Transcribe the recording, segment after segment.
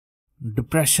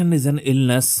Depression is an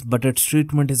illness, but its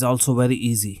treatment is also very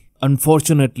easy.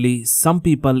 Unfortunately, some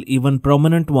people, even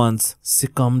prominent ones,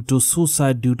 succumb to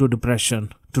suicide due to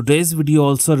depression. Today's video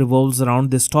also revolves around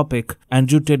this topic.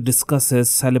 Tate discusses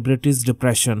celebrities'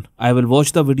 depression. I will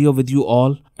watch the video with you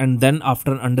all, and then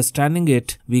after understanding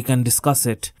it, we can discuss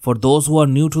it. For those who are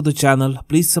new to the channel,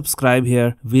 please subscribe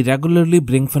here. We regularly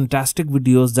bring fantastic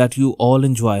videos that you all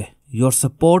enjoy. Your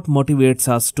support motivates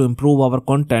us to improve our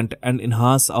content and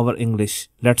enhance our English.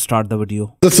 Let's start the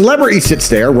video. The celebrity sits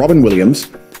there, Robin Williams.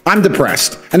 I'm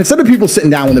depressed. And instead of people sitting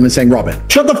down with him and saying, Robin,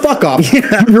 shut the fuck up.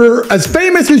 You're as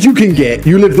famous as you can get.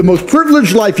 You live the most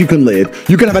privileged life you can live.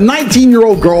 You can have a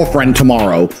 19-year-old girlfriend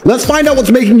tomorrow. Let's find out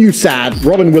what's making you sad.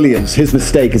 Robin Williams, his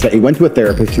mistake is that he went to a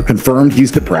therapist who confirmed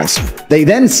he's depressed. They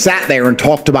then sat there and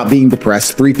talked about being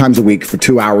depressed 3 times a week for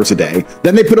 2 hours a day.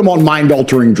 Then they put him on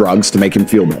mind-altering drugs to make him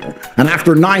feel better. And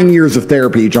after 9 years of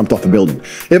therapy, he jumped off a building.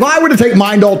 If I were to take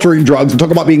mind-altering drugs and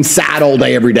talk about being sad all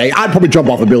day, every day, I'd probably jump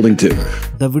off a building too.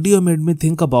 The video made me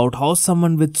think about how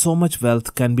someone with so much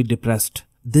wealth can be depressed.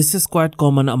 This is quite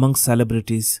common among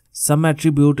celebrities. Some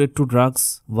attribute it to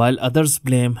drugs, while others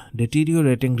blame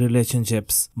deteriorating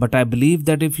relationships. But I believe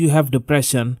that if you have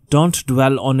depression, don't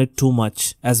dwell on it too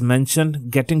much. As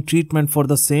mentioned, getting treatment for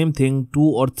the same thing 2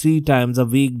 or 3 times a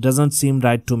week doesn't seem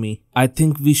right to me. I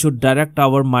think we should direct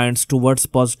our minds towards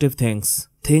positive things.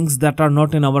 Things that are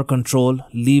not in our control,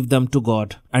 leave them to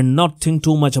God, and not think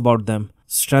too much about them.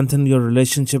 Strengthen your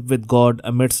relationship with God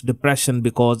amidst depression,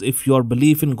 because if your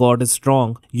belief in God is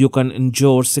strong, you can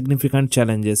endure significant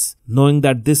challenges, knowing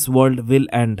that this world will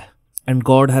end and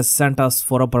God has sent us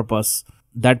for a purpose.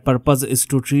 That purpose is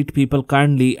to treat people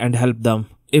kindly and help them.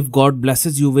 If God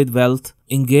blesses you with wealth,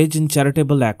 engage in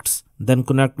charitable acts, then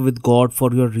connect with God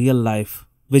for your real life,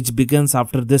 which begins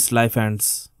after this life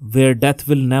ends, where death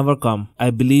will never come.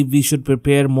 I believe we should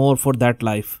prepare more for that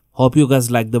life. Hope you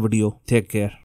guys like the video. Take care.